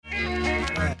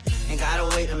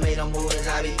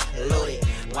I be loaded.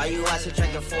 Why you watching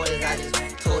drinking 40s? I just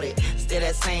told it. Still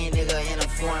that same nigga in a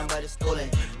foreign, but it's stolen.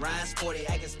 Ryan sporty,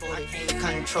 I can sport it,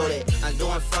 can't control it. I'm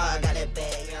doing fraud, I got that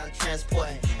bag, yeah, I'm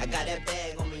transporting. I got that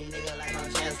bag on me, nigga, like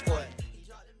I'm transporting.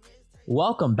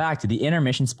 Welcome back to the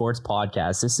Intermission Sports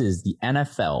Podcast. This is the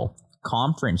NFL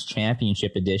Conference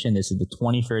Championship Edition. This is the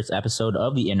 21st episode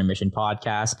of the Intermission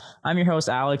Podcast. I'm your host,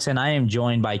 Alex, and I am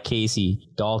joined by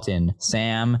Casey, Dalton,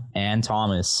 Sam, and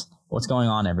Thomas. What's going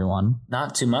on, everyone?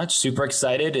 Not too much. Super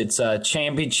excited. It's a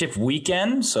championship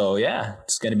weekend, so yeah,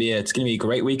 it's gonna be a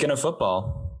great weekend of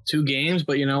football. 2 games,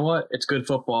 but you know what? It's good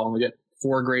football. We get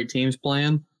 4 great teams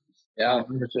playing. Yeah,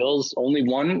 Brazil's only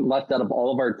one left out of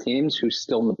all of our teams who's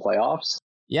still in the playoffs.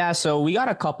 Yeah, so we got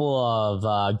a couple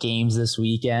of games this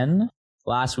weekend.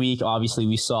 Last week, obviously,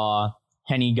 we saw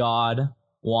Henny God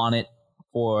won it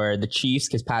for the Chiefs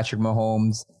because Patrick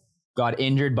Mahomes got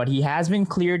injured, but he has been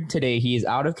cleared today. He is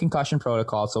out of concussion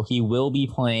protocol, so he will be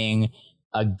playing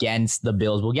against the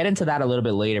Bills. We'll get into that a little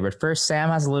bit later, but first, Sam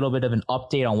has a little bit of an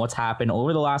update on what's happened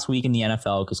over the last week in the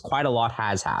NFL because quite a lot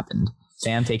has happened.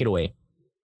 Sam, take it away.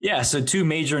 Yeah, so 2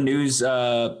 major news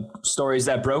stories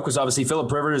that broke was obviously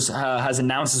Philip Rivers has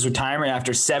announced his retirement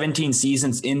after 17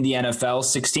 seasons in the NFL,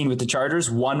 16 with the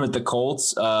Chargers, 1 with the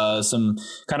Colts. Some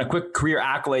kind of quick career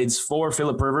accolades for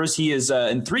Philip Rivers. He is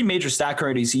in 3 major stat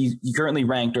categories. He's currently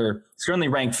ranked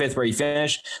 5th where he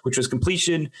finished, which was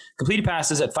completed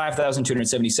passes at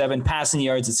 5,277, passing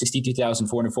yards at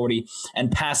 62,440,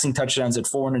 and passing touchdowns at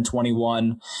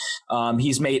 421.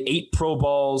 He's made 8 Pro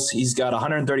Bowls. He's got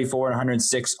 134 and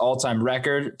 106 all-time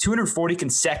record, 240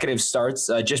 consecutive starts,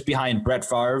 just behind Brett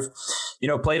Favre.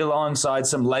 Played alongside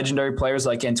some legendary players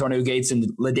like Antonio Gates and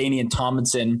LaDainian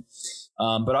Tomlinson,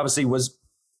 but obviously was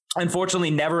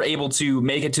unfortunately never able to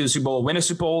make it to the Super Bowl, win a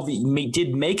Super Bowl. He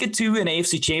did make it to an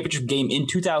AFC Championship game in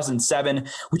 2007,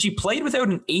 which he played without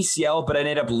an ACL, but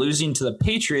ended up losing to the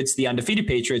Patriots, the undefeated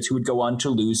Patriots, who would go on to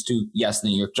lose to, the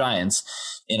New York Giants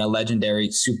in a legendary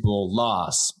Super Bowl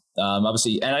loss.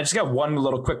 Obviously, and I just got one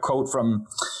little quick quote from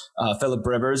Philip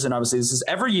Rivers, and obviously this is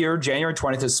every year, January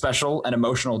 20th is a special and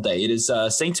emotional day. It is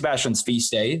St. Sebastian's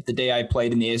feast day, the day I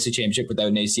played in the AFC Championship without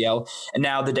an ACL, and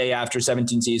now the day after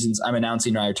 17 seasons, I'm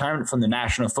announcing my retirement from the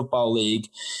National Football League,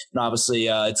 and obviously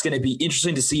it's going to be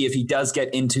interesting to see if he does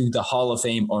get into the Hall of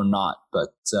Fame or not,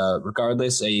 but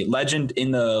regardless, a legend in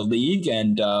the league,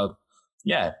 and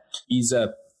he's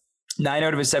 9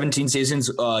 out of his 17 seasons,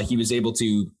 he was able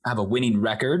to have a winning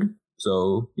record.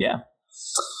 So, yeah.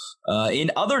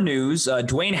 In other news,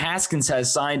 Dwayne Haskins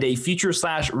has signed a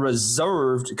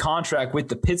future/reserved contract with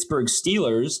the Pittsburgh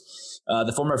Steelers.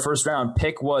 The former first-round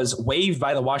pick was waived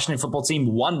by the Washington football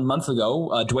team 1 month ago.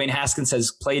 Dwayne Haskins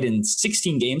has played in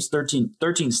 16 games,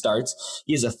 13 starts.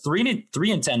 He has a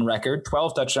 3-10 record,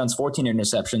 12 touchdowns, 14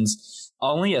 interceptions.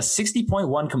 Only a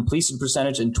 60.1 completion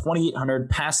percentage and 2,800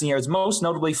 passing yards, most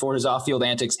notably for his off-field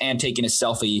antics and taking a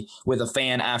selfie with a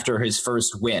fan after his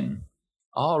first win.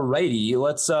 Alrighty,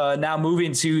 let's now move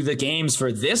into the games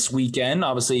for this weekend.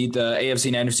 Obviously, the AFC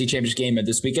and NFC Championship game of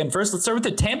this weekend. First, let's start with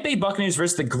the Tampa Bay Buccaneers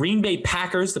versus the Green Bay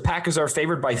Packers. The Packers are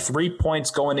favored by 3 points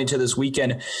going into this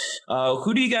weekend.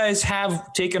 Who do you guys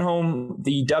have taken home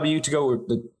the W to go?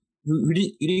 Who do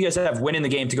you guys have winning the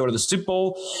game to go to the Super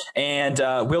Bowl? And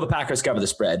will the Packers cover the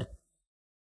spread?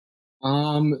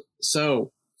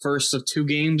 So first of 2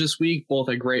 games this week, both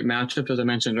a great matchup, as I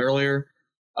mentioned earlier.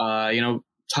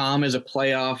 Tom is a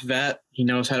playoff vet. He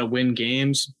knows how to win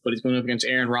games, but he's going up against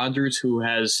Aaron Rodgers, who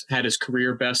has had his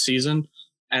career best season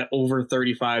at over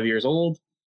 35 years old.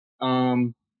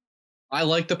 I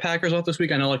like the Packers off this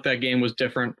week. I know that game was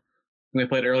different when they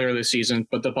played earlier this season,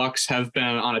 but the Bucs have been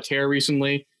on a tear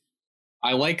recently.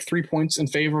 I like 3 points in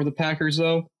favor of the Packers,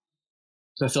 though.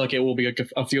 So I feel like it will be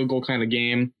a field goal kind of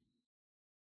game,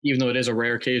 even though it is a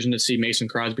rare occasion to see Mason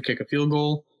Crosby kick a field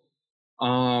goal.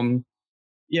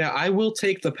 I will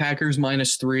take the Packers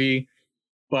 -3,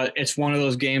 but it's one of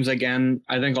those games, again,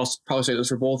 I think I'll probably say this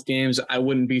for both games. I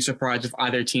wouldn't be surprised if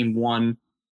either team won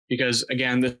because,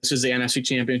 again, this is the NFC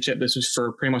Championship. This is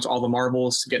for pretty much all the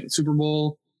marbles to get in the Super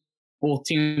Bowl. Both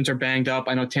teams are banged up.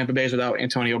 I know Tampa Bay is without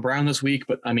Antonio Brown this week,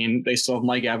 but, they still have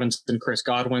Mike Evans and Chris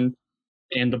Godwin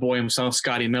and the boy himself,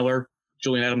 Scotty Miller,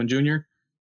 Julian Edelman Jr.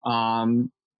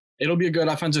 It'll be a good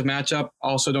offensive matchup.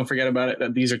 Also, don't forget about it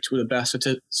that these are 2 of the best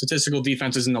statistical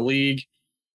defenses in the league.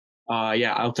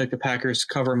 I'll take the Packers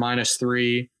to cover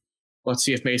 -3. Let's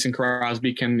see if Mason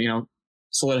Crosby can,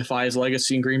 solidify his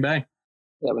legacy in Green Bay.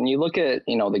 Yeah, when you look at,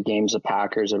 the games the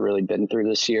Packers have really been through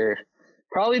this year,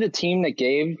 probably the team that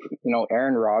gave,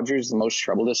 Aaron Rodgers the most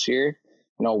trouble this year,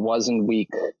 was in week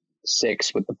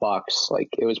 6 with the Bucs.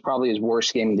 It was probably his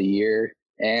worst game of the year.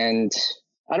 And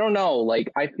I don't know.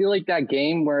 Like, I feel like that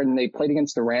game where they played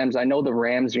against the Rams, I know the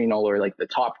Rams, are like the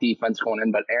top defense going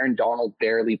in, but Aaron Donald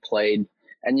barely played.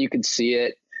 And you could see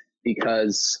it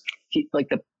because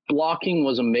the blocking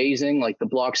was amazing. Like, the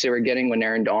blocks they were getting when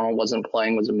Aaron Donald wasn't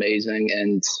playing was amazing.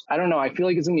 And I don't know. I feel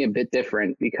like it's going to be a bit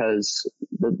different because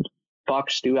the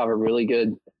Bucs do have a really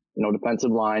good,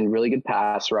 defensive line, really good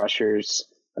pass rushers,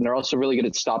 and they're also really good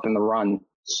at stopping the run.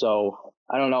 So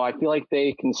I don't know. I feel like if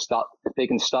they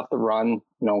can stop the run,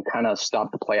 kind of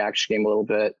stop the play action game a little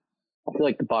bit. I feel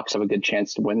like the Bucs have a good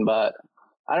chance to win, but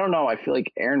I don't know. I feel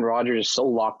like Aaron Rodgers is so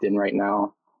locked in right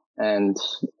now, and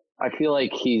I feel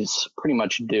like he's pretty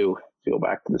much due to go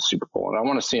back to the Super Bowl, and I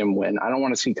want to see him win. I don't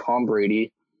want to see Tom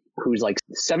Brady, who's like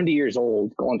 70 years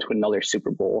old, going to another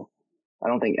Super Bowl. I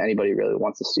don't think anybody really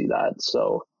wants to see that.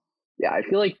 So, yeah, I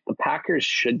feel like the Packers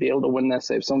should be able to win this.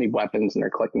 They have so many weapons, and they're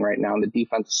clicking right now, and the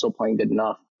defense is still playing good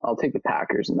enough. I'll take the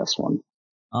Packers in this one.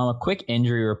 A quick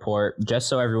injury report, just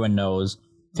so everyone knows.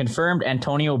 Confirmed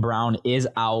Antonio Brown is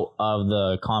out of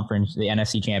the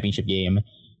NFC Championship game.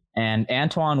 And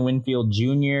Antoine Winfield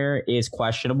Jr. is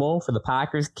questionable for the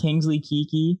Packers. Kingsley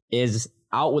Keke is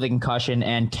out with a concussion,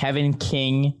 and Kevin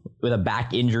King with a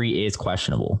back injury is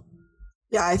questionable.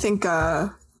 Yeah, I think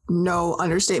no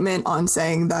understatement on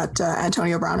saying that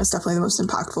Antonio Brown is definitely the most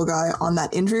impactful guy on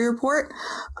that injury report.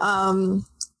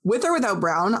 With or without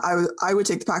Brown, I would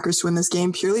take the Packers to win this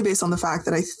game purely based on the fact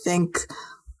that I think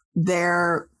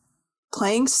they're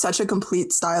playing such a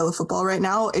complete style of football right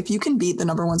now. If you can beat the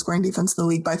number one scoring defense in the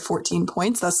league by 14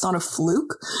 points, that's not a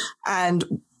fluke.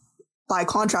 And by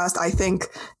contrast, I think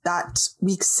that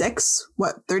week 6,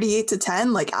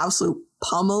 38-10, like absolute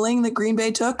pummeling that Green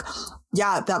Bay took.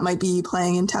 Yeah, that might be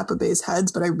playing in Tampa Bay's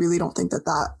heads, but I really don't think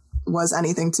that was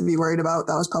anything to be worried about.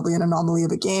 That was probably an anomaly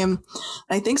of a game.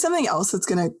 And I think something else that's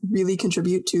going to really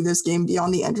contribute to this game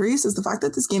beyond the injuries is the fact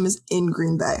that this game is in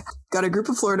Green Bay. Got a group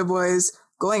of Florida boys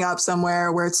going up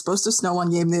somewhere where it's supposed to snow on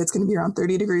game day. It's going to be around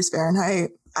 30 degrees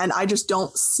Fahrenheit. And I just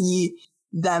don't see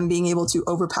them being able to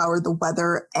overpower the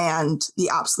weather and the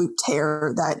absolute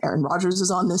tear that Aaron Rodgers is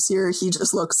on this year. He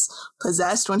just looks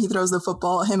possessed when he throws the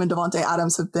football. Him and Devontae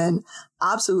Adams have been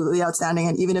absolutely outstanding.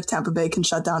 And even if Tampa Bay can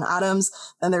shut down Adams,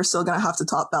 then they're still going to have to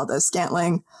top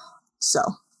Valdez-Scantling. So,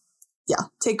 yeah,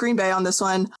 take Green Bay on this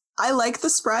one. I like the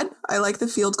spread. I like the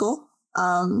field goal.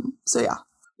 So, yeah.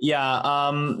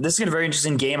 Yeah, this is going to be a very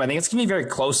interesting game. I think it's going to be a very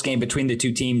close game between the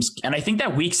two teams. And I think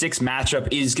that week 6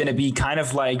 matchup is going to be kind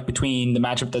of like between the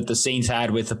matchup that the Saints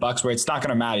had with the Bucs, where it's not going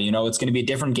to matter. It's going to be a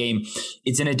different game.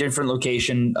 It's in a different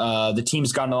location. The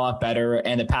team's gotten a lot better,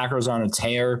 and the Packers are on a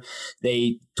tear.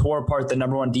 They tore apart the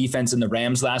number one defense in the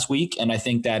Rams last week. And I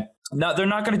think that they're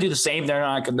not going to do the same. They're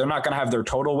not going to have their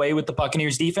total way with the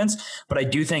Buccaneers defense, but I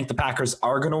do think the Packers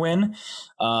are going to win.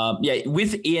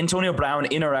 With Antonio Brown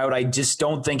in or out, I just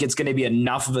don't think it's going to be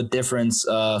enough of a difference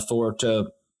for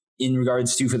the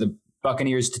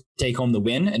Buccaneers to take home the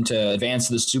win and to advance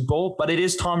to the Super Bowl. But it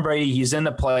is Tom Brady. He's in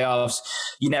the playoffs.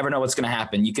 You never know what's going to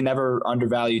happen. You can never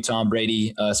undervalue Tom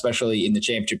Brady, especially in the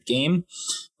championship game.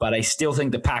 But I still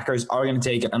think the Packers are going to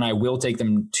take it, and I will take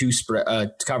them to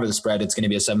cover the spread. It's going to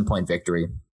be a 7-point victory.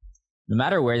 No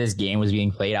matter where this game was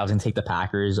being played, I was going to take the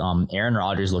Packers. Aaron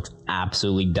Rodgers looks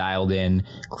absolutely dialed in.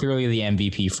 Clearly the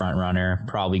MVP front runner,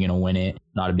 probably going to win it.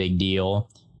 Not a big deal.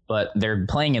 But they're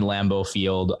playing in Lambeau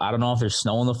Field. I don't know if there's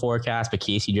snow in the forecast, but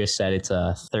Casey just said it's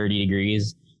 30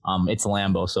 degrees. It's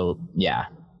Lambeau, so yeah,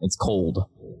 it's cold.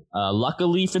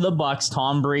 Luckily for the Bucs,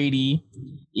 Tom Brady,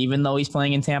 even though he's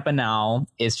playing in Tampa now,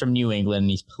 is from New England.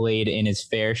 He's played in his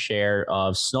fair share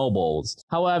of Snow Bowls.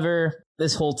 However,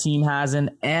 this whole team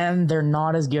hasn't, and they're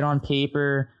not as good on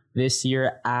paper this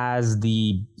year as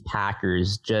the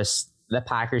Packers. The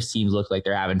Packers teams look like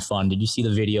they're having fun. Did you see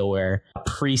the video where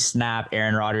pre-snap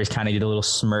Aaron Rodgers kind of did a little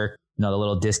smirk, the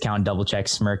little discount double check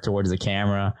smirk towards the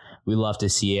camera? We love to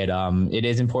see it. It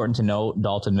is important to note,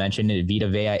 Dalton mentioned it, Vita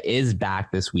Vea is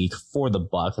back this week for the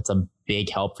Bucs. That's a big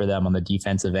help for them on the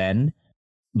defensive end.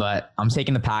 But I'm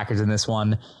taking the Packers in this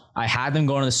one. I had them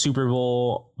going to the Super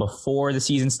Bowl before the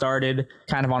season started,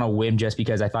 kind of on a whim, just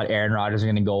because I thought Aaron Rodgers was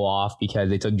going to go off because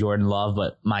they took Jordan Love.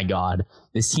 But my God,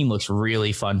 this team looks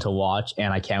really fun to watch,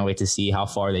 and I can't wait to see how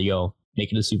far they go.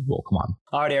 Make it to the Super Bowl. Come on.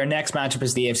 All right, our next matchup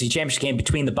is the AFC Championship game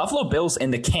between the Buffalo Bills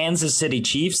and the Kansas City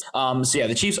Chiefs.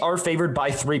 The Chiefs are favored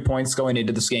by 3 points going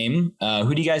into this game.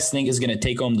 Who do you guys think is going to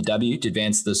take home the W to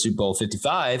advance to the Super Bowl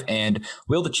 55? And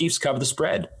will the Chiefs cover the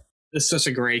spread? This is such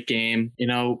a great game.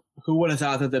 Who would have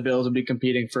thought that the Bills would be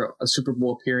competing for a Super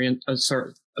Bowl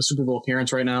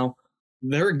appearance right now?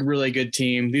 They're a really good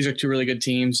team. These are two really good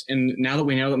teams. And now that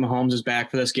we know that Mahomes is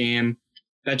back for this game,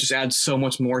 that just adds so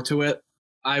much more to it.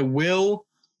 I will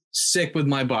sick with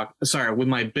my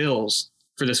Bills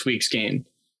for this week's game.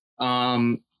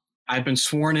 I've been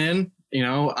sworn in.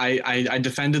 I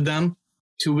defended them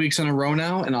 2 weeks in a row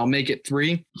now, and I'll make it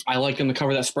 3. I like them to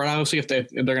cover that spread, obviously, if they're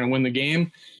going to win the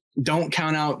game. Don't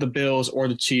count out the Bills or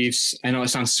the Chiefs. I know it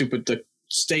sounds stupid to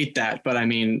state that, but I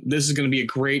mean, this is going to be a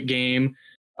great game.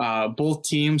 Both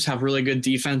teams have really good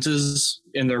defenses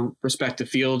in their respective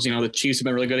fields. The Chiefs have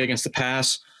been really good against the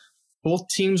pass. Both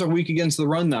teams are weak against the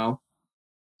run, though,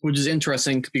 which is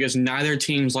interesting because neither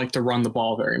teams like to run the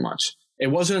ball very much. It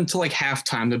wasn't until like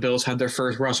halftime the Bills had their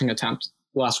first rushing attempt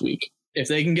last week. If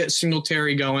they can get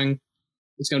Singletary going,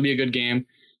 it's going to be a good game.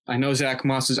 I know Zach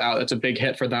Moss is out. That's a big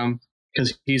hit for them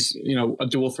because he's, a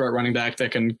dual threat running back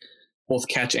that can both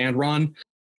catch and run.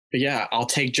 But yeah, I'll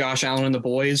take Josh Allen and the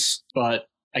boys. But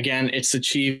again, it's the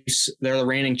Chiefs. They're the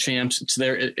reigning champs.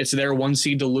 It's their 1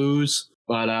 seed to lose.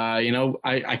 But,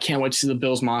 I can't wait to see the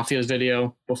Bills Mafia's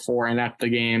video before and after the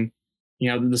game.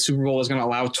 The Super Bowl is going to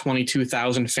allow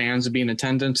 22,000 fans to be in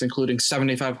attendance, including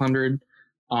 7,500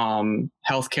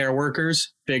 healthcare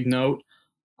workers. Big note.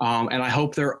 And I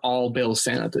hope they're all Bills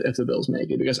fans if the Bills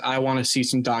make it, because I want to see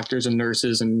some doctors and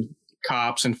nurses and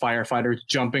cops and firefighters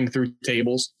jumping through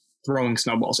tables, throwing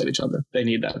snowballs at each other. They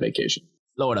need that vacation.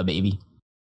 Florida, baby.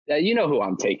 Yeah, you know who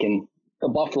I'm taking. The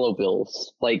Buffalo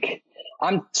Bills.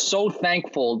 I'm so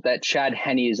thankful that Chad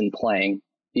Henne isn't playing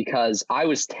because I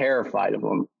was terrified of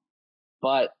him.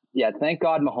 But yeah, thank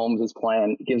God Mahomes is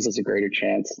playing. It gives us a greater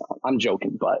chance. I'm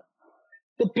joking, but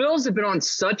the Bills have been on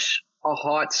such a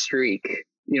hot streak,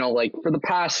 for the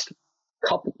past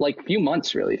few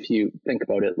months, really, if you think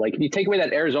about it. If you take away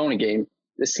that Arizona game,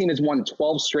 this team has won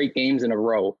 12 straight games in a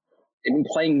row. They've been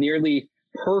playing nearly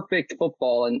perfect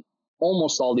football in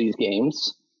almost all these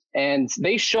games. And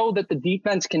they show that the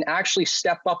defense can actually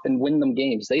step up and win them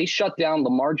games. They shut down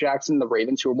Lamar Jackson and the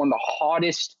Ravens, who are one of the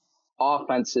hottest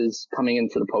offenses coming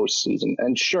into the postseason.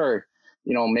 And sure,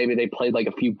 maybe they played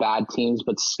a few bad teams,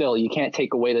 but still, you can't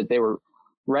take away that they were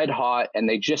red hot and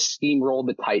they just steamrolled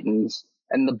the Titans.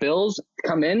 And the Bills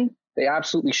come in, they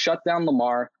absolutely shut down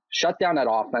Lamar, shut down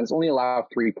that offense, only allowed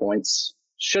 3 points.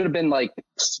 Should have been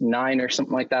 9 or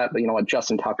something like that. But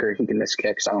Justin Tucker, he can miss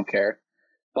kicks. I don't care.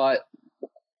 But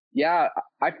yeah,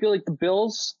 I feel like the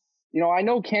Bills, I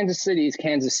know Kansas City is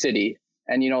Kansas City.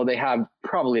 And, they have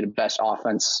probably the best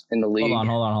offense in the league. Hold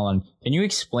on. Can you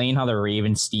explain how the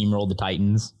Ravens steamrolled the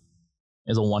Titans?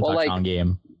 It was a one-touchdown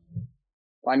game.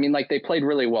 I mean, they played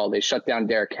really well. They shut down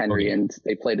Derrick Henry, and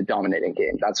they played a dominating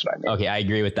game. That's what I mean. Okay, I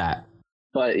agree with that.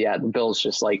 But, yeah, the Bills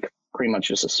just, pretty much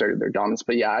just asserted their dominance.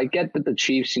 But, yeah, I get that the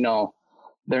Chiefs,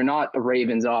 they're not the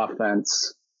Ravens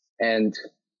offense. And,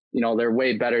 they're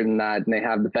way better than that. And they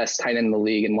have the best tight end in the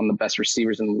league and one of the best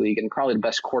receivers in the league and probably the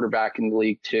best quarterback in the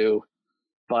league, too.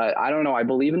 But I don't know. I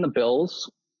believe in the Bills,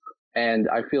 and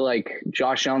I feel like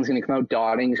Josh Allen's going to come out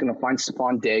dotting. He's going to find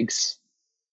Stephon Diggs.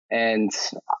 And,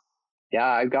 yeah,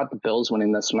 I've got the Bills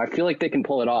winning this one. I feel like they can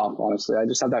pull it off, honestly. I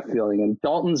just have that feeling. And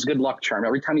Dalton's good luck charm.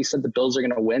 Every time he said the Bills are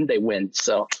going to win, they win.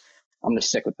 So I'm going to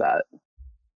stick with that.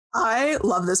 I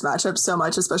love this matchup so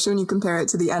much, especially when you compare it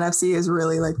to the NFC is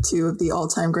really two of the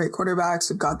all-time great quarterbacks.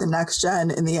 We've got the next gen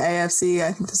in the AFC.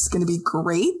 I think this is going to be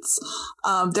great.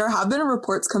 There have been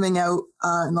reports coming out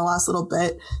in the last little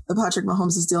bit that Patrick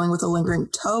Mahomes is dealing with a lingering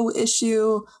toe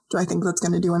issue. Do I think that's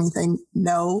going to do anything?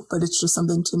 No, but it's just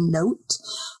something to note.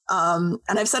 And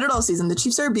I've said it all season. The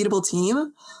Chiefs are a beatable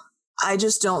team. I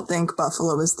just don't think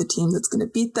Buffalo is the team that's going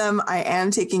to beat them. I am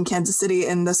taking Kansas City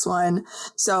in this one.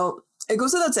 So it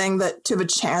goes without saying that to have a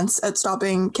chance at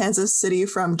stopping Kansas City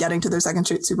from getting to their second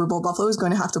straight Super Bowl, Buffalo is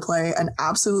going to have to play an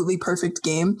absolutely perfect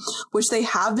game, which they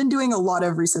have been doing a lot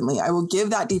of recently. I will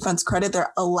give that defense credit.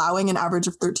 They're allowing an average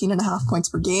of 13.5 points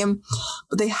per game,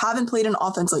 but they haven't played an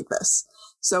offense like this.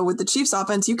 So with the Chiefs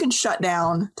offense, you can shut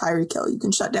down Tyreek Hill, you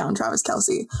can shut down Travis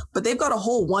Kelce, but they've got a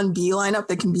whole 1B lineup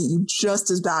that can beat you just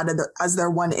as bad as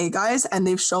their 1A guys, and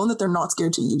they've shown that they're not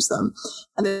scared to use them.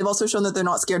 And they've also shown that they're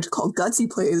not scared to call gutsy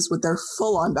plays with their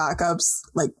full-on backups.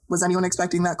 Was anyone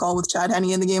expecting that call with Chad Henne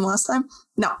in the game last time?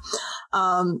 No.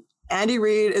 Andy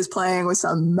Reid is playing with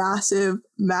some massive,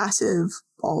 massive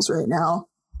balls right now.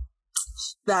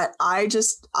 That I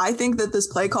think that this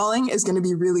play calling is going to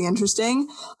be really interesting.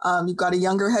 You've got a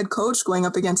younger head coach going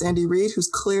up against Andy Reid, who's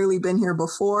clearly been here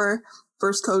before.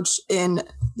 First coach in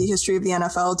the history of the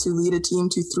NFL to lead a team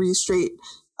to 3 straight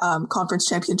conference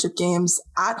championship games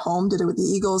at home. Did it with the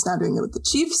Eagles, now doing it with the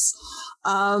Chiefs.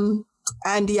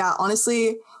 And yeah,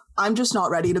 honestly, I'm just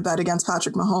not ready to bet against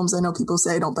Patrick Mahomes. I know people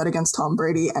say don't bet against Tom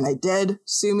Brady, and I did.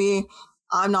 Sue me.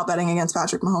 I'm not betting against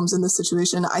Patrick Mahomes in this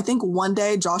situation. I think one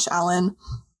day Josh Allen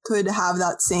could have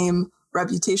that same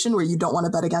reputation where you don't want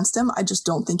to bet against him. I just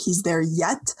don't think he's there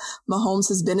yet. Mahomes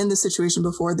has been in this situation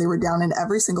before. They were down in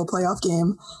every single playoff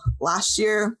game last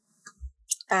year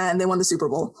and they won the Super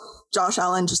Bowl. Josh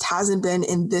Allen just hasn't been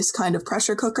in this kind of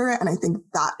pressure cooker, and I think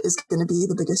that is going to be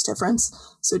the biggest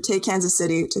difference. So take Kansas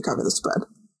City to cover the spread.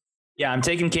 Yeah, I'm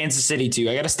taking Kansas City too.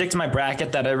 I got to stick to my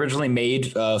bracket that I originally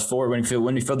made for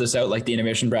when we filled this out, like the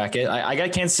intermission bracket. I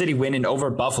got Kansas City winning over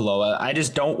Buffalo. I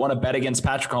just don't want to bet against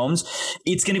Patrick Mahomes.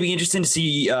 It's going to be interesting to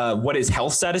see what his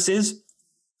health status is.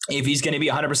 If he's going to be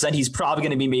 100%, he's probably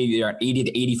going to be maybe around 80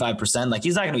 to 85%. Like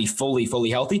he's not going to be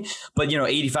fully healthy, but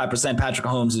 85% Patrick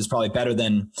Mahomes is probably better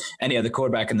than any other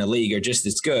quarterback in the league, or just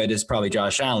as good as probably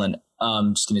Josh Allen.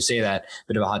 I'm just going to say that,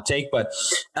 bit of a hot take, but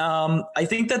I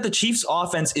think that the Chiefs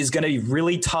offense is going to be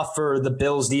really tough for the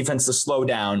Bills defense to slow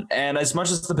down. And as much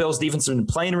as the Bills defense have been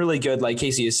playing really good, like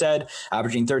Casey has said,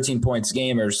 averaging 13 points a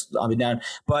game or something down,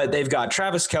 but they've got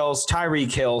Travis Kelce,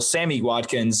 Tyreek Hill, Sammy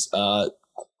Watkins,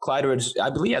 Clyde Edwards,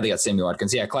 I believe they got Sammy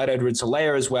Watkins. Yeah, Clyde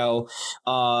Edwards-Helaire as well.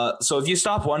 So if you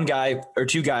stop one guy or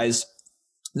two guys,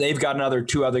 they've got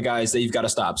two other guys that you've got to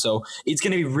stop. So it's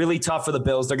going to be really tough for the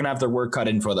Bills. They're going to have their work cut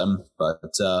in for them.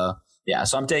 But so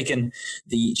I'm taking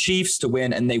the Chiefs to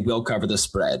win, and they will cover the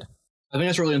spread. I think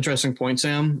that's a really interesting point,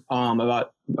 Sam,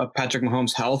 about Patrick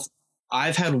Mahomes' health.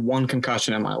 I've had one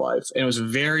concussion in my life, and it was a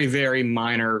very, very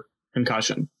minor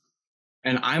concussion.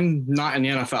 And I'm not in the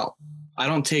NFL. I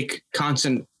don't take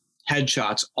constant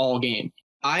headshots all game.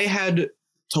 I had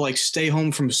to stay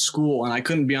home from school, and I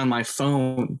couldn't be on my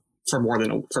phone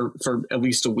for at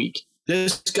least a week.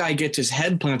 This guy gets his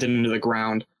head planted into the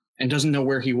ground and doesn't know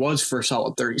where he was for a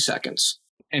solid 30 seconds.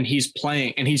 And he's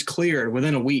playing, and he's cleared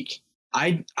within a week.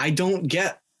 I don't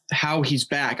get how he's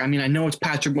back. I mean, I know it's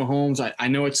Patrick Mahomes. I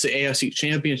know it's the AFC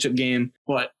Championship game,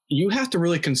 but you have to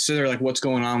really consider what's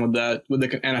going on with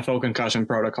the NFL concussion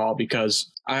protocol,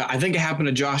 because I think it happened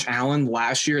to Josh Allen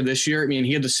last year, this year. I mean,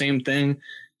 he had the same thing.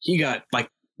 He got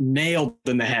nailed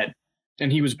in the head,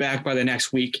 and he was back by the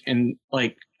next week. And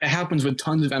it happens with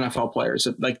tons of NFL players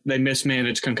that they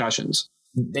mismanage concussions.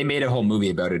 They made a whole movie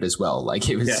about it as well.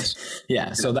 It was, yes.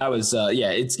 Yeah. So that was,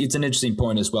 it's an interesting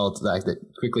point as well to that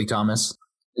quickly, Thomas.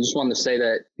 I just wanted to say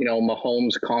that,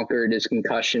 Mahomes conquered his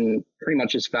concussion pretty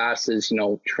much as fast as,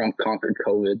 Trump conquered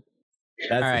COVID.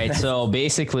 All right. So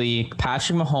basically,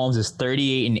 Patrick Mahomes is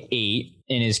 38-8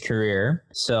 in his career.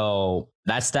 So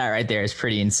that stat right there is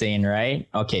pretty insane, right?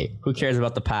 Okay. Who cares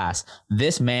about the past?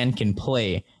 This man can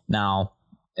play. Now,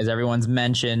 as everyone's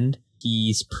mentioned,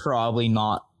 he's probably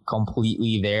not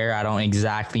completely there. I don't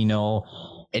exactly know.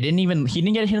 He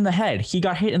didn't get hit in the head. He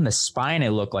got hit in the spine. It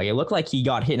looked like he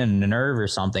got hit in a nerve or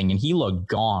something, and he looked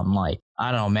gone.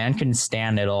 I don't know, man couldn't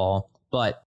stand it all.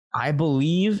 But I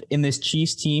believe in this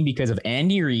Chiefs team because of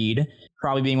Andy Reid,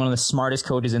 probably being one of the smartest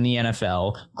coaches in the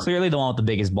NFL. Clearly the one with the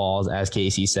biggest balls, as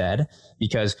Casey said,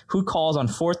 because who calls on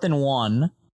 4th and 1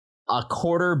 a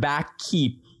quarterback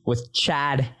keep with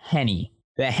Chad Henne?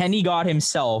 The Henne God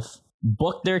himself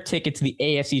booked their ticket to the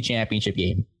AFC Championship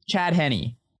game. Chad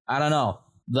Henne. I don't know.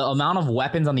 The amount of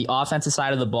weapons on the offensive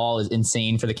side of the ball is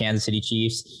insane for the Kansas City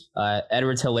Chiefs.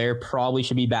 Edwards-Helaire probably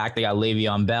should be back. They got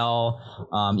Le'Veon Bell.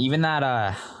 Even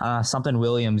that something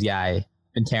Williams guy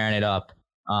been tearing it up.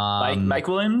 Mike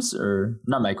Williams or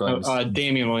not Mike Williams?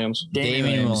 Damian Williams.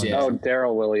 Damian Williams. Yeah. Oh,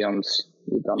 Darrell Williams.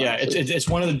 Yeah, it's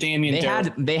one of the Damian.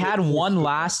 They had one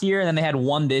last year, and then they had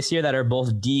one this year that are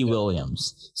both D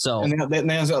Williams. So and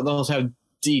they also have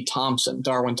D Thompson,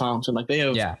 Darwin Thompson. They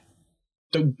have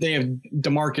They have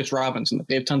Demarcus Robinson.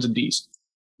 They have tons of Ds.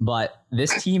 But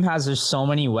this team has just so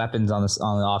many weapons on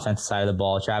the offensive side of the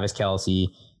ball. Travis Kelce,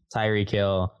 Tyreek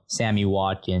Hill, Sammy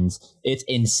Watkins. It's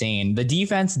insane. The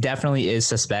defense definitely is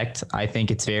suspect. I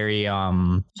think it's very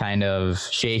kind of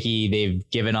shaky. They've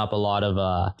given up a lot of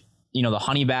the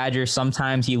Honey Badger.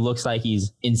 Sometimes he looks like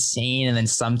he's insane, and then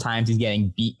sometimes he's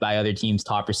getting beat by other teams'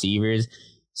 top receivers.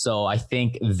 So I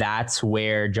think that's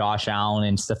where Josh Allen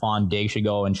and Stephon Diggs should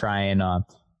go and try and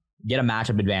get a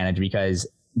matchup advantage, because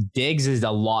Diggs is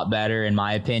a lot better, in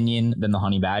my opinion, than the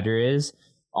Honey Badger is.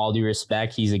 All due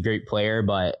respect, he's a great player,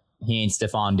 but he ain't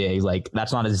Stephon Diggs.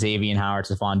 That's not a Xavier Howard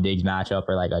Stephon Diggs matchup,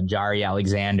 or a Jari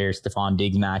Alexander Stephon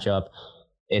Diggs matchup.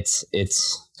 It's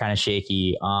kind of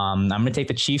shaky. I'm going to take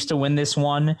the Chiefs to win this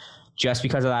one just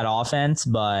because of that offense,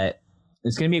 but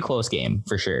it's going to be a close game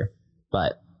for sure.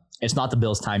 But it's not the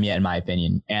Bills' time yet, in my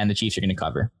opinion, and the Chiefs are going to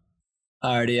cover.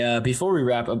 Alrighty, before we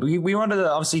wrap up, we wanted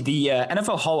to, obviously, the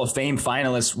NFL Hall of Fame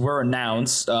finalists were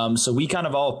announced, so we kind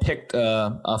of all picked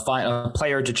a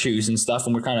player to choose and stuff,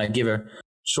 and we're kind of give a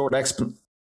short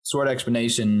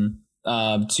explanation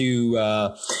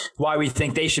to why we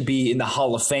think they should be in the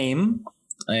Hall of Fame.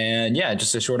 And yeah,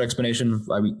 just a short explanation of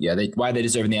why they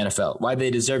deserve in the NFL, why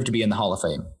they deserve to be in the Hall of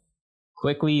Fame.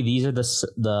 Quickly, these are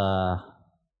the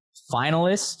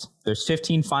finalists. There's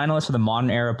 15 finalists for the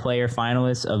modern era player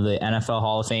finalists of the NFL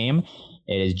Hall of Fame.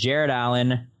 It is Jared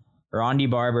Allen, Rondy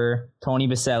Barber, Tony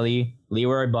Baselli,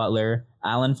 Leroy Butler,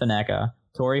 Alan Faneca,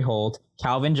 Torrey Holt,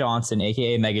 Calvin Johnson,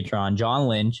 a.k.a. Megatron, John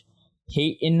Lynch,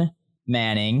 Peyton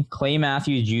Manning, Clay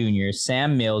Matthews Jr.,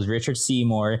 Sam Mills, Richard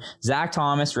Seymour, Zach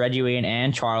Thomas, Reggie Wayne,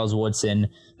 and Charles Woodson.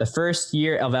 The first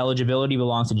year of eligibility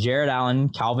belongs to Jared Allen,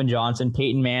 Calvin Johnson,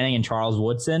 Peyton Manning, and Charles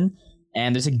Woodson.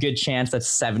 And there's a good chance that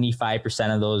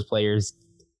 75% of those players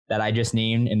that I just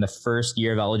named in the first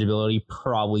year of eligibility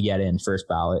probably get in first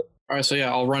ballot. All right, so yeah,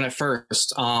 I'll run it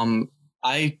first.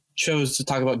 I chose to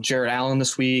talk about Jared Allen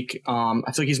this week. I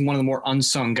feel like he's one of the more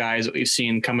unsung guys that we've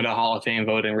seen come into Hall of Fame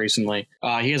voting recently.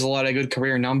 He has a lot of good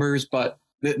career numbers, but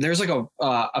there's like a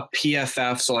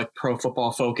PFF, so like Pro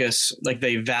Football Focus, like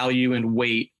they value and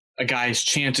weight a guy's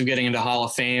chance of getting into Hall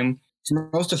of Fame. For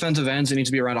most defensive ends, it needs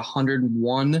to be around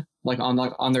 101, like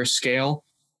on their scale.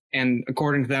 And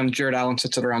according to them, Jared Allen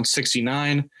sits at around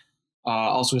 69.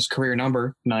 Also his career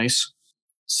number, nice.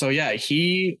 So yeah,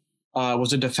 he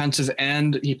was a defensive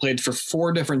end. He played for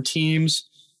 4 different teams.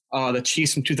 The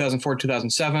Chiefs from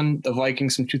 2004-2007, the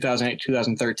Vikings from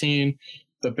 2008-2013,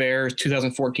 the Bears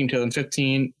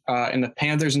 2014-2015, and the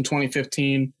Panthers in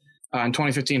 2015. In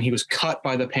 2015, he was cut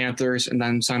by the Panthers and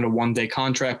then signed a one-day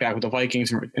contract back with the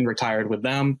Vikings and retired with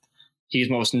them. He's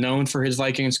most known for his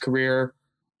Vikings career.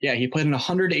 Yeah, he played in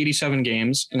 187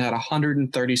 games and had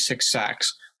 136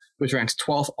 sacks, which ranks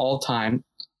 12th all-time.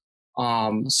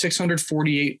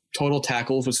 648 total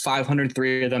tackles, with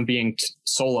 503 of them being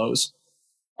solos.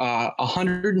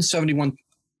 171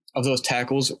 of those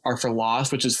tackles are for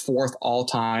loss, which is 4th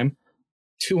all-time.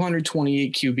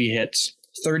 228 QB hits,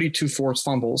 32 forced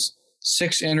fumbles,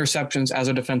 6 interceptions as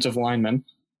a defensive lineman,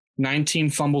 19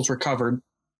 fumbles recovered,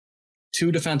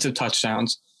 2 defensive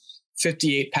touchdowns,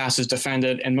 58 passes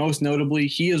defended, and most notably,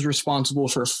 he is responsible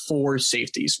for 4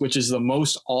 safeties, which is the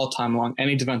most all-time among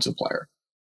any defensive player.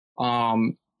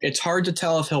 It's hard to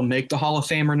tell if he'll make the Hall of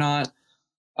Fame or not.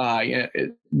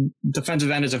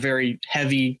 Defensive end is a very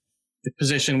heavy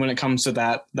position when it comes to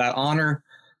that honor.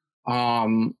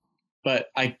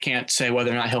 But I can't say whether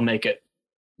or not he'll make it,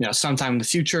 sometime in the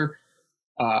future.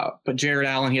 But Jared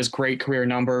Allen, he has great career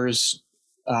numbers.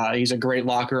 He's a great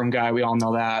locker room guy. We all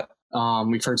know that.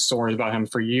 We've heard stories about him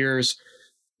for years.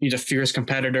 He's a fierce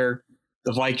competitor.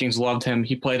 The Vikings loved him.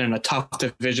 He played in a tough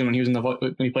division when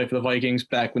he played for the Vikings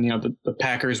back when the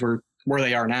Packers were where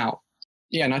they are now.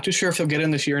 Yeah, not too sure if he'll get in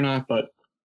this year or not, but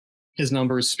his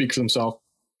numbers speak for themselves.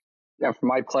 Yeah, for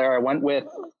my player, I went with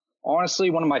honestly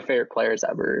one of my favorite players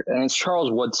ever, and it's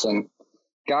Charles Woodson.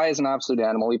 Guy is an absolute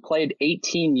animal. He played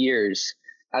 18 years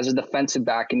as a defensive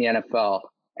back in the NFL,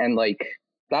 and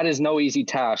that is no easy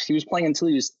task. He was playing until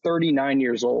he was 39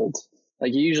 years old.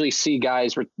 You usually see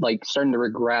guys starting to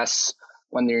regress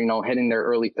when they're, hitting their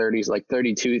early 30s,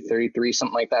 32, 33,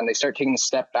 something like that, and they start taking a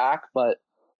step back. But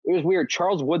it was weird.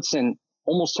 Charles Woodson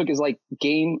almost took his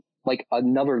game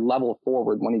another level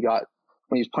forward when he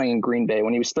was playing in Green Bay.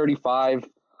 When he was 35,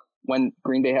 when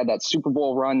Green Bay had that Super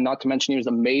Bowl run, not to mention he was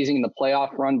amazing in the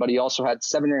playoff run, but he also had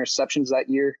 7 interceptions that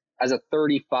year as a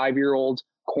 35-year-old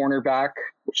cornerback,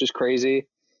 which is crazy.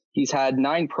 He's had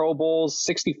 9 Pro Bowls,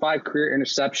 65 career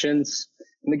interceptions,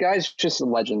 and the guy's just a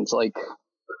legend.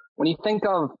 When you think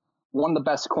of one of the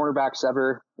best cornerbacks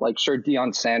ever, sure,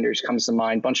 Deion Sanders comes to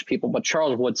mind, bunch of people, but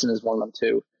Charles Woodson is one of them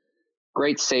too.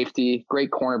 Great safety, great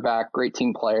cornerback, great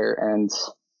team player, and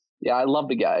yeah, I love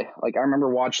the guy. I remember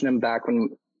watching him back when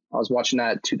I was watching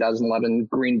that 2011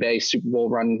 Green Bay Super Bowl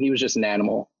run. He was just an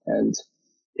animal, and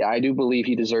yeah, I do believe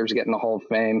he deserves to get in the Hall of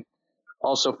Fame.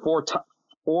 Also,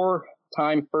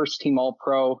 four-time first-team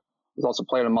All-Pro. He's also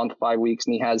played a month, 5 weeks,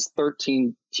 and he has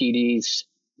 13 TDs,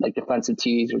 defensive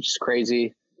TDs, which is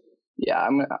crazy. Yeah,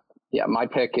 my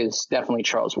pick is definitely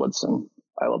Charles Woodson.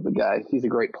 I love the guy. He's a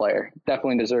great player.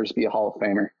 Definitely deserves to be a Hall of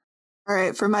Famer. All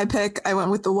right, for my pick, I went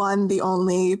with the one, the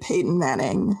only Peyton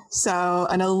Manning. So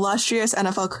an illustrious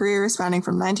NFL career spanning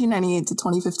from 1998 to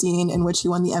 2015, in which he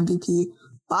won the MVP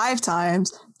 5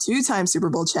 times, 2-time Super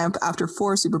Bowl champ after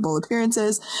 4 Super Bowl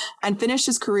appearances, and finished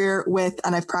his career with,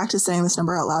 and I've practiced saying this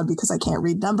number out loud because I can't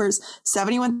read numbers,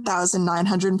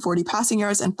 71,940 passing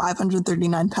yards and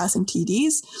 539 passing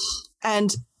TDs.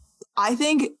 And I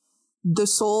think the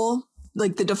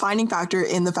defining factor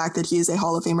in the fact that he is a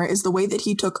Hall of Famer is the way that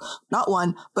he took not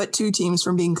 1, but 2 teams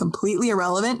from being completely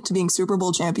irrelevant to being Super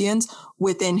Bowl champions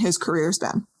within his career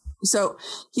span. So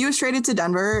he was traded to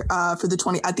Denver at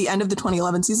the end of the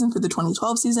 2011 season for the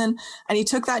 2012 season, and he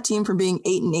took that team from being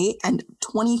 8-8 and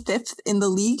 25th in the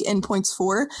league in points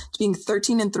for to being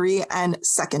 13-3 and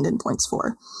second in points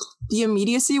for. The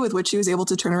immediacy with which he was able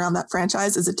to turn around that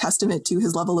franchise is a testament to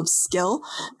his level of skill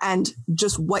and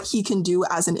just what he can do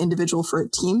as an individual for a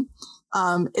team.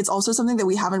 It's also something that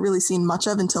we haven't really seen much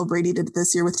of until Brady did it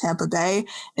this year with Tampa Bay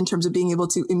in terms of being able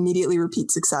to immediately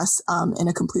repeat success in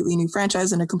a completely new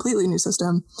franchise and a completely new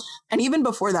system. And even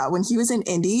before that, when he was in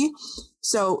Indy,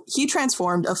 so he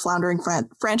transformed a floundering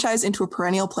franchise into a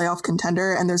perennial playoff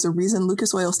contender. And there's a reason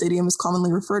Lucas Oil Stadium is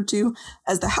commonly referred to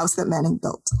as the house that Manning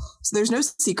built. So there's no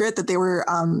secret that they were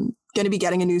going to be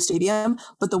getting a new stadium.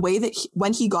 But the way that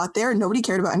when he got there, nobody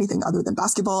cared about anything other than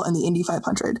basketball and the Indy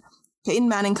 500. Peyton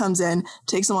Manning comes in,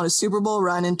 takes them on a Super Bowl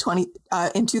run in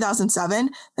 2007.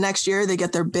 The next year, they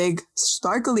get their big,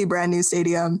 sparkly brand new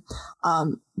stadium.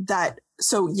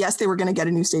 So yes, they were going to get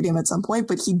a new stadium at some point,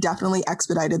 but he definitely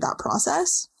expedited that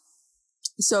process.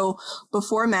 So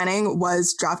before Manning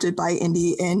was drafted by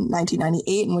Indy in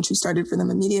 1998, in which he started for them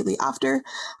immediately after,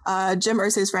 Jim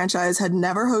Irsay's franchise had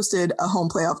never hosted a home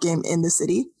playoff game in the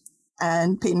city.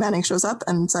 And Peyton Manning shows up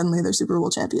and suddenly they're Super Bowl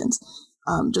champions.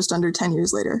 Just under 10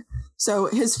 years later. So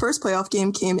his first playoff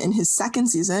game came in his second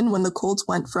season when the Colts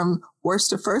went from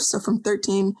worst to first. So from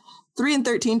 3-13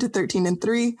 to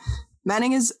 13-3.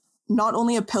 Manning is not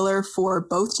only a pillar for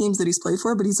both teams that he's played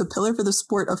for, but he's a pillar for the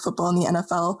sport of football in the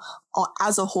NFL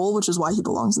as a whole, which is why he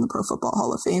belongs in the Pro Football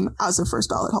Hall of Fame as a first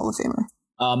ballot Hall of Famer.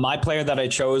 My player that I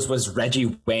chose was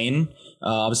Reggie Wayne,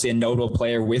 obviously a notable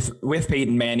player with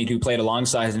Peyton Manning, who played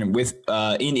alongside him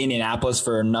in Indianapolis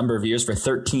for a number of years, for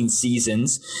 13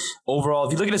 seasons. Overall,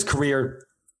 if you look at his career,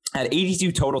 had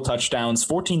 82 total touchdowns,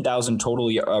 14,000 total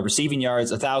receiving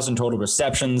yards, 1,000 total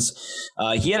receptions.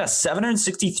 He had a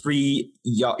 763.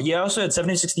 He also had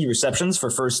 760 receptions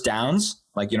for first downs.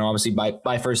 Obviously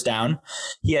by first down.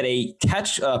 He had a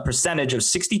catch percentage of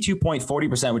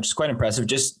 62.40%, which is quite impressive.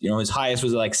 Just, his highest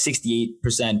was like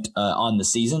 68% on the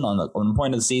season, on the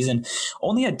point of the season.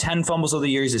 Only had 10 fumbles of the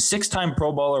year. He's a 6-time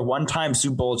Pro Bowler, 1-time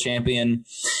Super Bowl champion.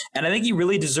 And I think he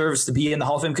really deserves to be in the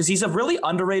Hall of Fame because he's a really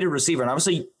underrated receiver. And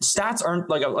obviously stats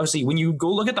aren't obviously when you go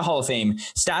look at the Hall of Fame,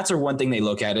 stats are one thing they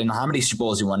look at and how many Super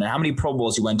Bowls you won and how many Pro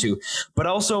Bowls you went to. But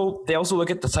they also look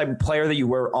at the type of player that you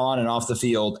were on and off the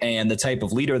field and the type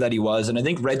of leader that he was. And I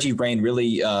think Reggie Wayne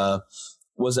really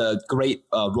was a great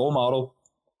role model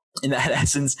in that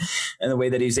essence, and the way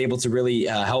that he was able to really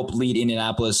help lead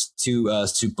Indianapolis to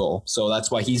Super Bowl. So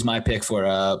that's why he's my pick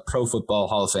for Pro Football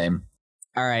Hall of Fame.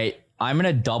 All right. I'm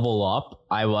going to double up.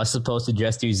 I was supposed to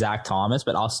just do Zach Thomas,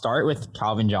 but I'll start with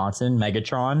Calvin Johnson,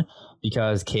 Megatron,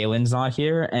 because Kalen's not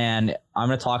here. And I'm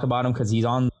going to talk about him because he's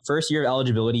on first year of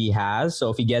eligibility he has. So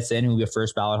if he gets in, he'll be a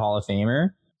first ballot Hall of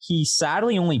Famer. He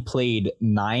sadly only played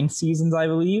 9 seasons, I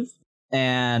believe.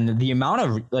 And the amount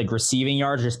of receiving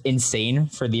yards is just insane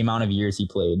for the amount of years he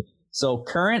played. So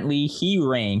currently he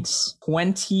ranks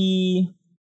 32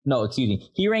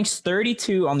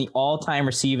 on the all-time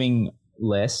receiving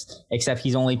list, except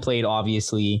he's only played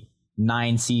obviously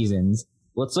 9 seasons.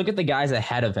 Let's look at the guys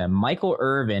ahead of him. Michael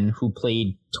Irvin, who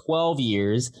played 12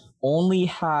 years, only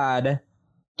had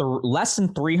less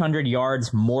than 300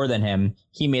 yards more than him.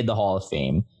 He made the Hall of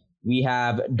Fame. We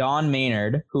have Don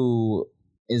Maynard, who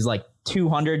is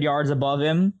 200 yards above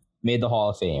him, made the Hall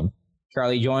of Fame.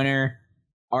 Charlie Joyner,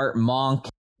 Art Monk,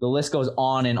 the list goes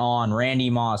on and on. Randy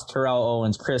Moss, Terrell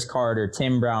Owens, Chris Carter,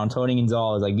 Tim Brown, Tony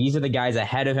Gonzalez. These are the guys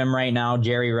ahead of him right now.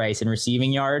 Jerry Rice in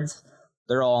receiving yards.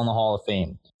 They're all in the Hall of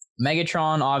Fame.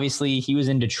 Megatron, obviously, he was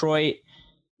in Detroit.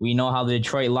 We know how the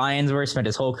Detroit Lions were, spent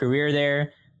his whole career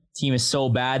there. Team is so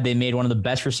bad, they made one of the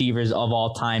best receivers of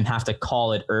all time have to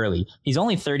call it early. He's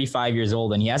only 35 years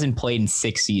old, and he hasn't played in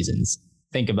 6 seasons.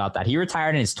 Think about that. He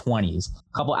retired in his 20s.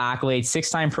 A couple accolades,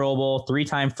 6-time Pro Bowl,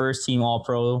 3-time first-team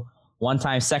All-Pro,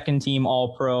 1-time second-team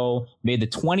All-Pro, made the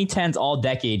 2010s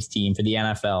All-Decades team for the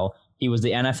NFL. He was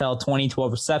the NFL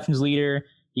 2012 receptions leader.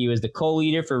 He was the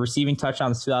co-leader for receiving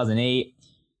touchdowns in 2008.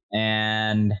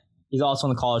 And he's also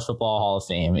in the College Football Hall of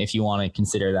Fame, if you want to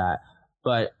consider that.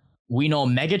 But we know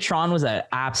Megatron was an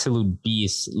absolute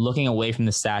beast. Looking away from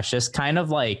the stats, just kind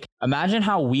of imagine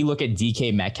how we look at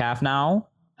DK Metcalf now.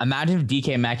 Imagine if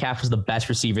DK Metcalf was the best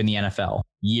receiver in the NFL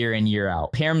year in, year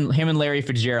out. Him and Larry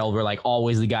Fitzgerald were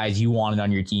always the guys you wanted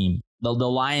on your team. The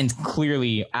Lions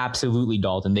clearly, absolutely,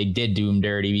 Dalton, they did do him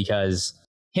dirty because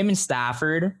him and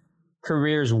Stafford,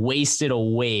 careers wasted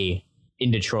away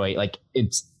in Detroit.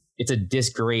 It's a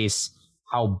disgrace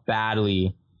how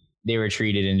badly they were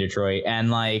treated in Detroit.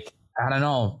 And I don't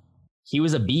know, he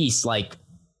was a beast.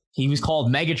 He was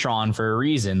called Megatron for a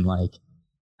reason.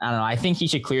 I don't know. I think he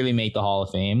should clearly make the Hall of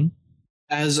Fame.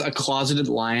 As a closeted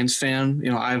Lions fan,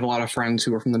 I have a lot of friends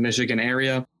who are from the Michigan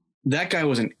area. That guy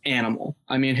was an animal.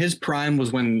 I mean, his prime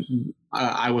was when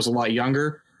I was a lot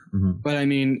younger. Mm-hmm. But I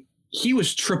mean, he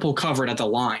was triple covered at the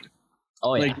line.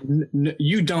 Oh yeah.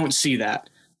 You don't see that.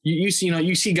 You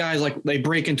see guys like they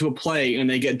break into a play and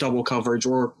they get double coverage,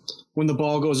 or when the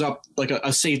ball goes up, like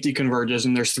a safety converges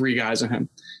and there's 3 guys in him.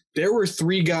 There were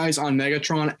 3 guys on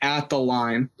Megatron at the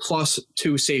line, plus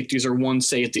 2 safeties or 1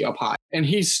 safety up high. And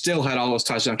he still had all those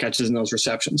touchdown catches and those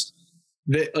receptions.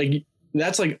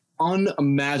 That's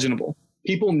unimaginable.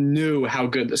 People knew how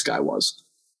good this guy was.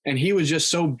 And he was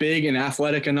just so big and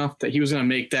athletic enough that he was going to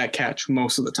make that catch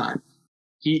most of the time.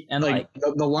 The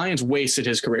Lions wasted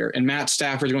his career, and Matt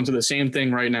Stafford's going through the same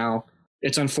thing right now.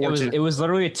 It's unfortunate. It was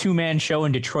literally a 2-man show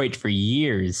in Detroit for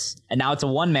years, and now it's a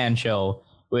 1-man show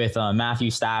with Matthew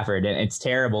Stafford, and it's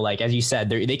terrible. Like, as you said,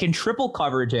 they can triple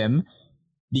coverage him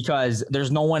because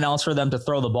there's no one else for them to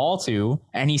throw the ball to,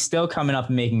 and he's still coming up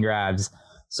and making grabs.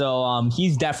 So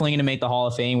he's definitely going to make the Hall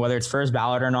of Fame, whether it's first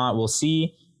ballot or not, we'll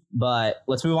see. But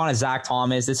let's move on to Zach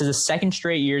Thomas. This is the 2nd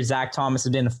straight year Zach Thomas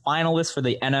has been a finalist for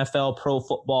the NFL Pro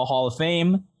Football Hall of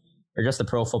Fame, or just the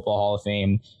Pro Football Hall of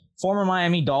Fame. Former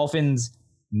Miami Dolphins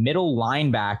middle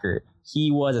linebacker.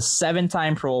 He was a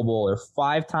 7-time Pro Bowler,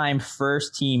 5-time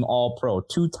first-team All-Pro,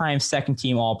 2-time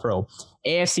second-team All-Pro,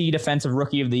 AFC Defensive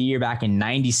Rookie of the Year back in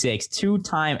 '96,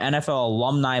 2-time NFL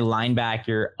Alumni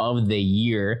Linebacker of the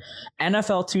Year,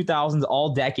 NFL 2000s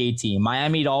All-Decade Team,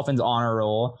 Miami Dolphins Honor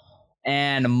Roll,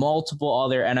 and multiple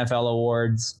other NFL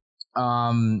awards.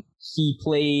 He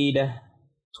played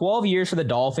 12 years for the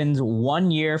Dolphins, 1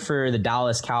 year for the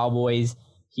Dallas Cowboys.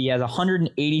 He has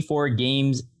 184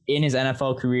 games in his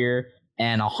NFL career,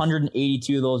 and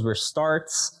 182 of those were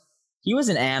starts. He was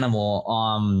an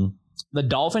animal. The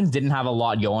Dolphins didn't have a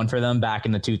lot going for them back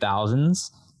in the 2000s.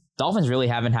 Dolphins really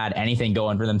haven't had anything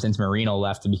going for them since Marino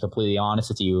left, to be completely honest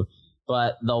with you.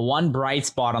 But the one bright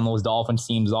spot on those Dolphins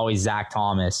teams is always Zach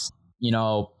Thomas.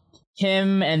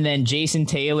 Him and then Jason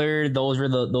Taylor, those were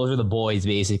the boys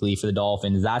basically for the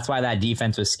Dolphins. That's why that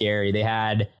defense was scary. They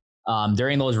had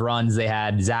during those runs, they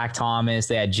had Zach Thomas,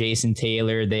 they had Jason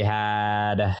Taylor, they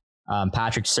had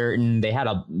Patrick Surtain. They had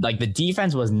the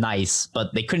defense was nice,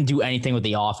 but they couldn't do anything with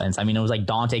the offense. I mean, it was like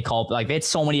Dante Culpepper. They had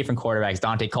so many different quarterbacks.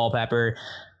 Dante Culpepper.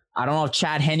 I don't know if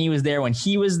Chad Henne was there when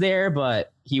he was there,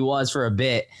 but he was for a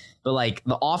bit. But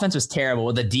the offense was terrible.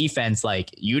 With the defense,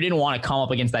 you didn't want to come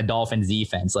up against that Dolphins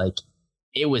defense.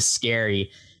 It was scary.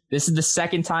 This is the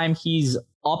 2nd time he's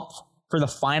up for the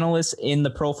finalists in the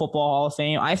Pro Football Hall of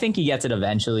Fame. I think he gets it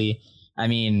eventually. I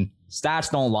mean, stats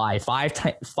don't lie.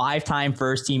 5-time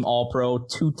first-team All-Pro,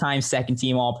 2-time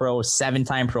second-team All-Pro,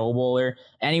 7-time Pro Bowler,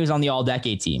 and he was on the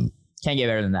All-Decade team. Can't get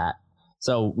better than that.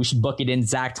 So we should book it in.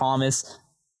 Zach Thomas,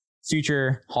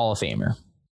 future Hall of Famer.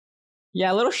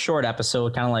 Yeah, a little short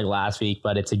episode, kind of like last week,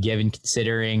 but it's a given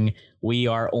considering we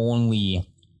are only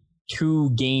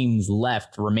 2 games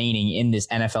left remaining in this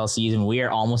NFL season. We are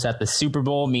almost at the Super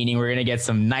Bowl, meaning we're going to get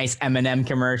some nice M&M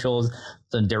commercials,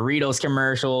 some Doritos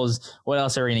commercials. What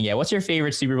else are we going to get? What's your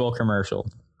favorite Super Bowl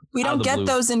commercial? We don't get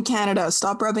those in Canada.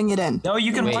 Stop rubbing it in. No,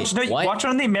 you can watch it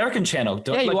on the American channel.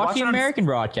 You watch the American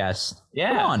broadcast.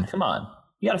 Yeah, come on.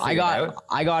 You gotta figure it out.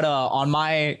 I got on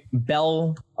my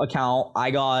Bell account,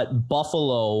 I got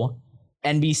Buffalo,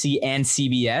 NBC, and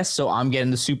CBS. So I'm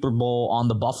getting the Super Bowl on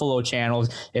the Buffalo channels.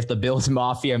 If the Bills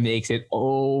Mafia makes it,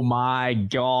 oh my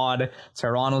God,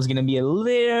 Toronto's gonna be a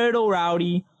little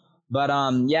rowdy. But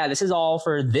this is all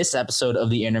for this episode of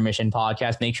the Intermission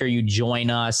podcast. Make sure you join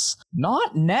us.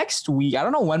 Not next week. I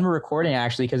don't know when we're recording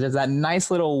actually, because there's that nice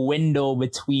little window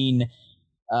between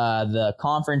the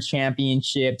conference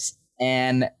championships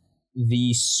and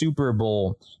the Super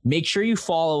Bowl. Make sure you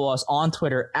follow us on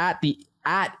Twitter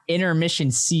at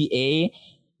Intermission CA.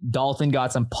 Dalton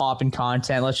got some poppin'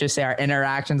 content. Let's just say our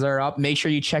interactions are up. Make sure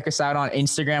you check us out on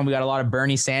Instagram. We got a lot of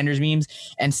Bernie Sanders memes.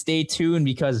 And stay tuned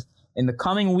because in the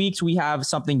coming weeks, we have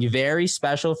something very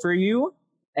special for you.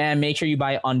 And make sure you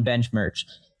buy Unbenched merch.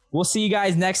 We'll see you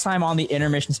guys next time on the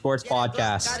Intermission Sports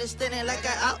Podcast. Got it standing like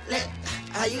an outlet.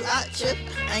 How you out, chip?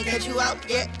 I ain't catch you out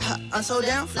yet. I'm so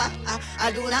damn fly.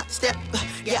 I do not step.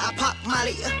 Yeah, I pop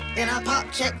Molly and I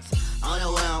pop checks. I don't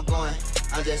know where I'm going.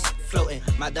 I'm just floating.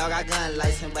 My dog got gun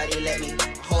license, but he let me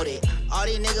hold it. All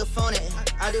these niggas phone it.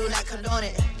 I do not condone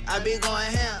it. I be going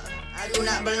ham. I do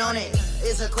not belong it.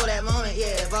 It's a cool that moment,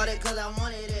 yeah. Bought it cause I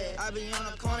wanted it. I be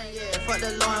on the corner, yeah. Fuck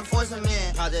the law enforcement,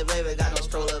 man. Project baby got no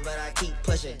stroller, but I keep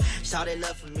pushing. Shawty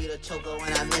love for me to choke her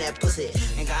when I'm in that pussy.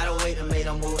 Ain't gotta wait to make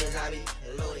them moves, I be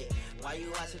loaded. Why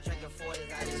you out here drinking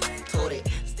 40s? I just told it.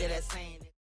 Still that same.